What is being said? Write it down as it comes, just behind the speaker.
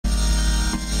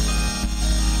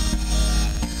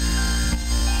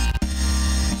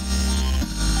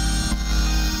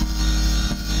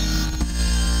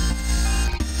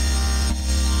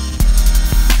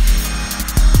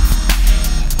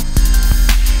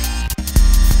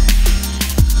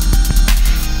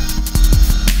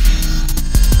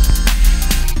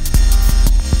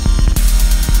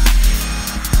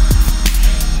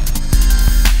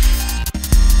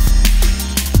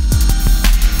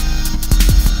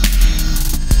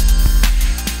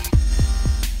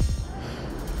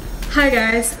Hi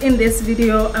guys, in this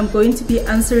video I'm going to be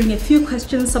answering a few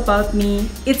questions about me.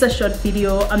 It's a short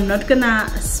video. I'm not gonna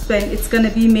spend, it's gonna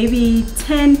be maybe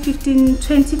 10, 15,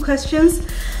 20 questions.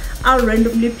 I'll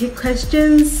randomly pick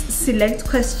questions, select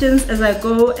questions as I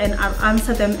go, and I'll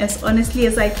answer them as honestly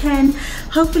as I can.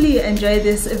 Hopefully you enjoy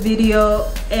this video,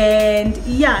 and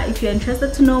yeah, if you're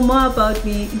interested to know more about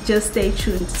me, just stay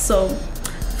tuned. So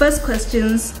first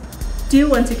questions: do you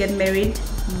want to get married?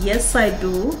 Yes, I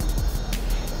do.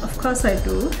 Of course I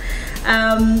do.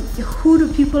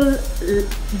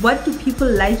 What do people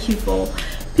like you for?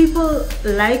 People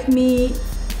like me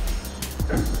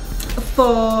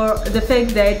for the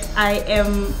fact that I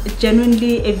am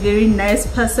genuinely a very nice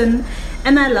person,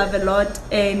 and I love a lot,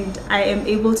 and I am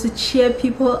able to cheer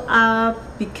people up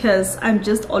because I'm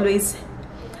just always,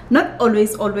 not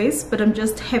always, but I'm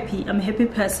just happy. I'm a happy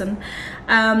person.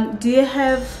 Do you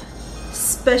have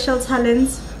special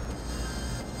talents?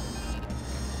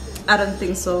 I don't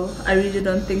think so. I really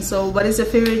don't think so. What is your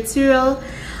favorite cereal?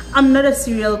 I'm not a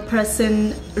cereal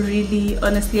person, really.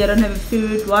 Honestly, I don't have a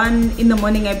favorite one. In the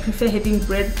morning I prefer having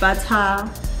bread,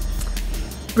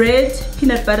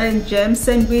 peanut butter and jam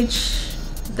sandwich,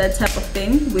 that type of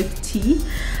thing, with tea.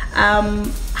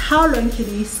 How long can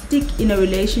you stick in a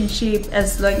relationship?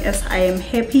 As long as I am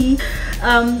happy.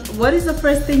 What is the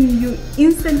first thing you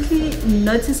instantly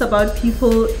notice about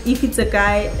people? If it's a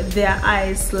guy, their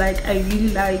eyes. Like, I really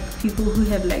like people who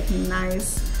have like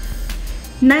nice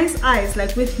eyes,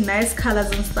 like with nice colors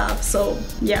and stuff. So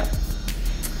yeah.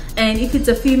 And if it's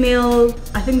a female,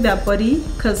 I think their body,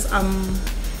 because I'm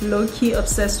low-key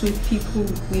obsessed with people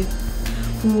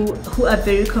who are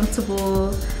very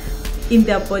comfortable in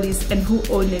their bodies and who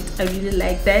own it. I really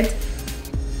like that.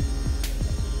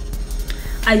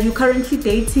 Are you currently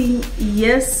dating?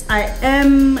 Yes, I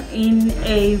am in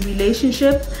a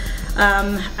relationship.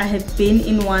 I have been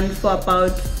in one for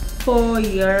about 4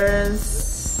 years,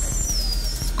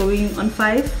 going on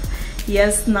 5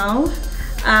 years now.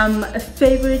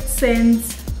 Favorite scent?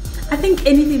 I think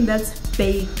anything that's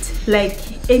baked, like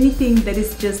anything that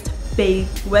is just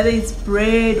baked, whether it's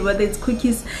bread, whether it's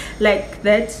cookies, like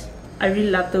that. I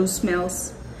really love those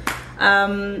smells.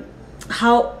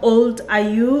 How old are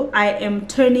you? I am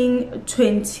turning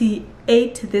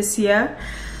 28 this year.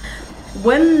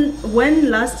 When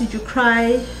last did you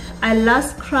cry? I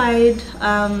last cried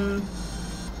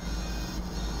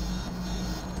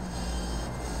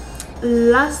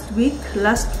last week,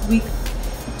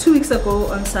 2 weeks ago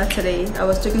on Saturday. I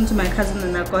was talking to my cousin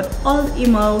and I got all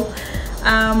emo.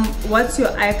 What's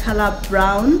your eye color?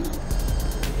 Brown.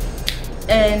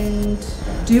 And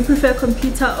do you prefer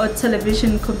computer or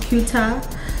television? Computer.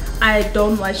 I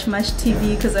don't watch much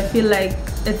TV because I feel like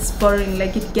it's boring,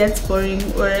 like it gets boring,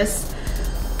 whereas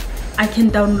I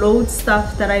can download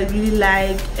stuff that I really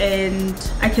like and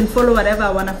I can follow whatever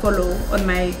I want to follow on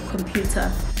my computer.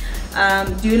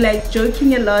 Do you like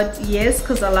joking a lot? Yes,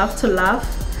 because I love to laugh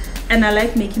and I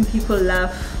like making people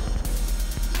laugh.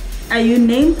 Are you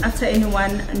named after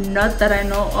anyone? Not that I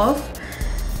know of.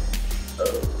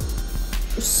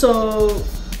 So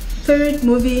favorite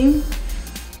movie,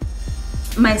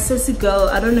 My Sassy Girl.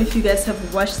 I don't know if you guys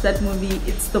have watched that movie.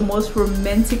 It's the most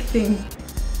romantic thing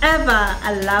ever.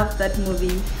 I love that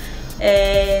movie.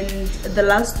 And the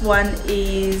last one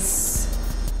is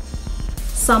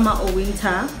summer or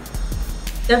winter.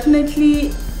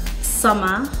 Definitely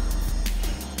summer.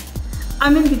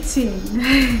 I'm in between.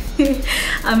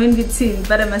 I'm in between,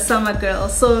 but I'm a summer girl.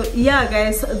 So yeah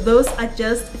guys, those are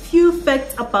just a few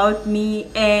facts about me,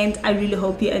 and I really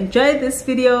hope you enjoyed this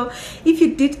video. If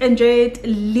you did enjoy it,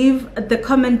 leave the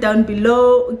comment down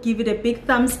below, give it a big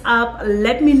thumbs up,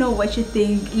 let me know what you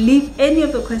think. Leave any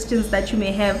of the questions that you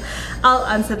may have. I'll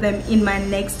answer them in my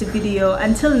next video.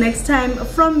 Until next time,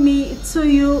 from me to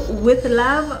you, with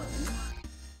love.